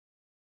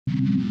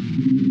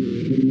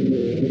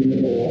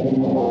Excitement,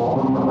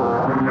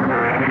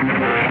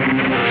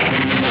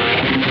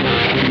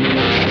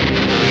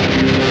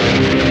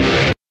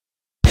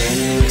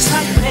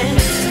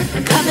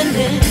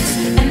 covenant,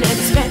 and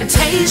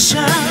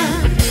expectation.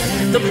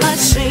 The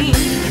blessing,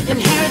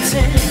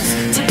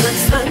 inheritance to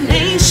bless the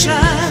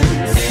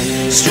nations.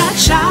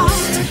 Stretch out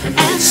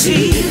and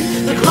see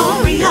the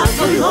glory of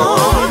the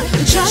Lord.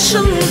 The just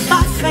shall live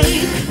by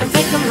faith and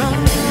faith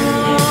alone.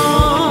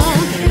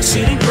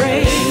 Exceeding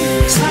great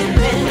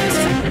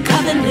excitement,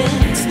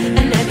 covenant,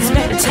 and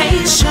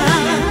expectation.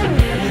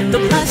 The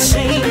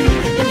blessing,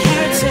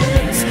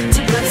 inheritance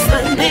to bless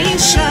the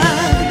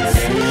nations.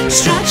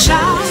 Stretch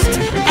out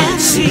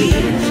and see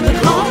the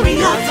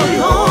glory of the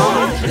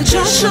Lord. The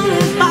just shall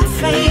live by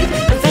faith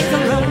and faith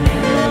alone.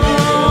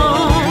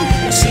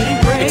 Exceeding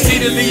great,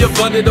 exceedingly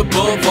abundant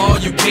above all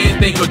you can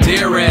think or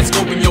dare ask.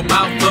 Open your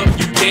mouth up,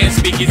 you can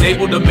speak. He's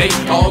able to make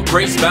all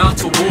grace bound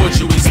towards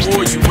you. He's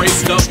for you,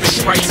 raised up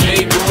in Christ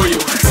made royal.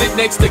 Sit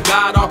next to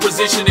God, our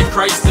position in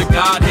Christ, the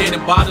Godhead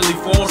in bodily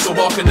form. So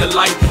walk in the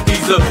light.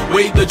 He's the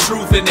way, the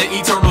truth, and the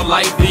eternal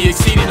life. The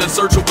exceeding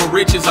unsearchable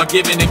riches are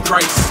given in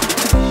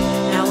Christ.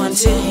 Now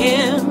unto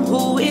him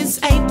who is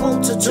able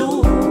to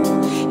do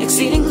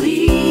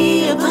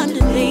exceedingly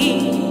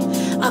abundantly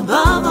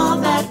above all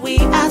that we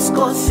ask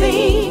or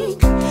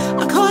think,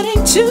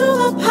 according to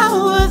the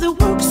power that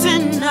works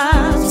in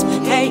us.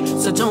 Hey,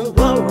 so don't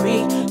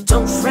worry,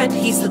 don't fret,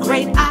 he's the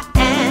great I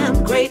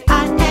am, great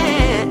I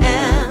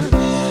am.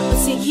 But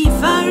seek ye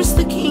first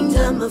the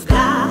kingdom of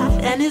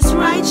God and his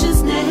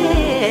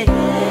righteousness,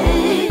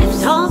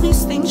 and all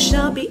these things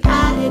shall be added.